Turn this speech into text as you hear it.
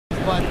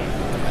But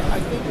I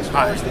think as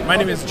far as my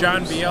name is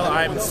John Beal.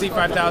 I'm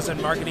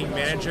C5000 Marketing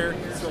Manager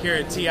here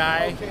at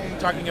TI,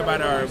 talking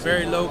about our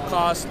very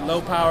low-cost,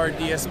 low-power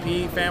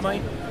DSP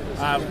family.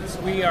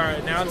 We are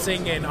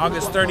announcing in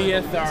August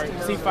 30th our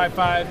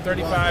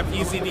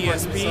C553x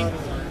DSP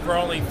for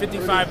only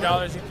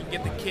 $55. You can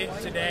get the kit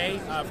today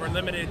for a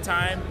limited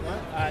time.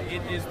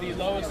 It is the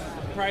lowest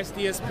price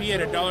DSP at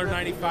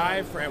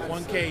 $1.95 for at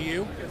 1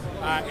 KU.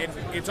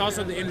 It's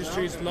also the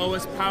industry's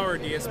lowest power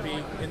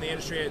DSP in the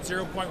industry at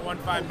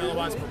 0.15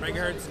 milliwatts per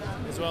megahertz,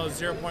 as well as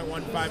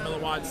 0.15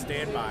 milliwatts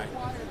standby.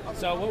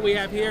 So what we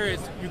have here is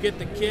you get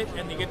the kit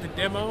and you get the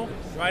demo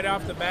right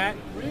off the bat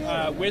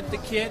with the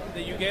kit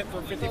that you get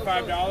for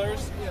 $55.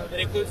 It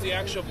includes the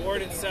actual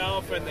board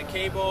itself and the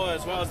cable,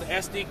 as well as the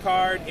SD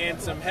card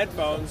and some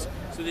headphones,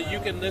 so that you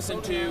can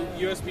listen to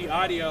USB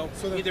audio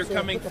either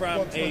coming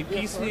from a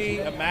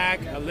PC, a Mac,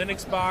 a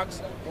Linux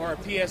box, or a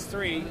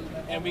PS3,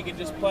 and we can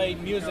just play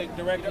music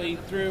directly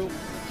through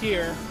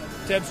here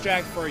to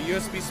abstract for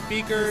USB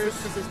speakers,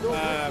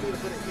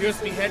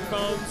 USB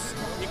headphones.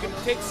 It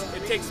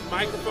takes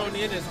microphone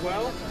in as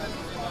well,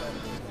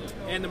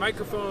 and the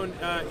microphone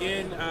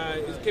in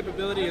is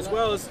capability as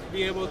well as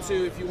be able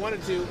to, if you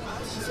wanted to,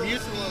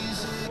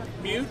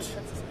 mute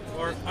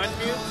or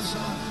unmute,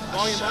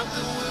 volume up,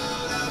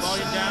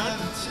 volume down,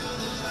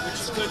 which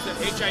includes the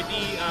HID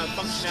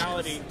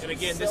functionality. And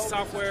again, this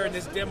software and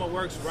this demo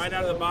works right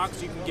out of the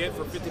box. You can get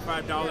for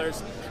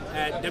 $55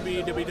 at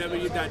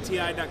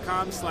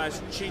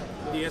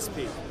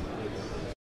www.ti.com/cheapdsp.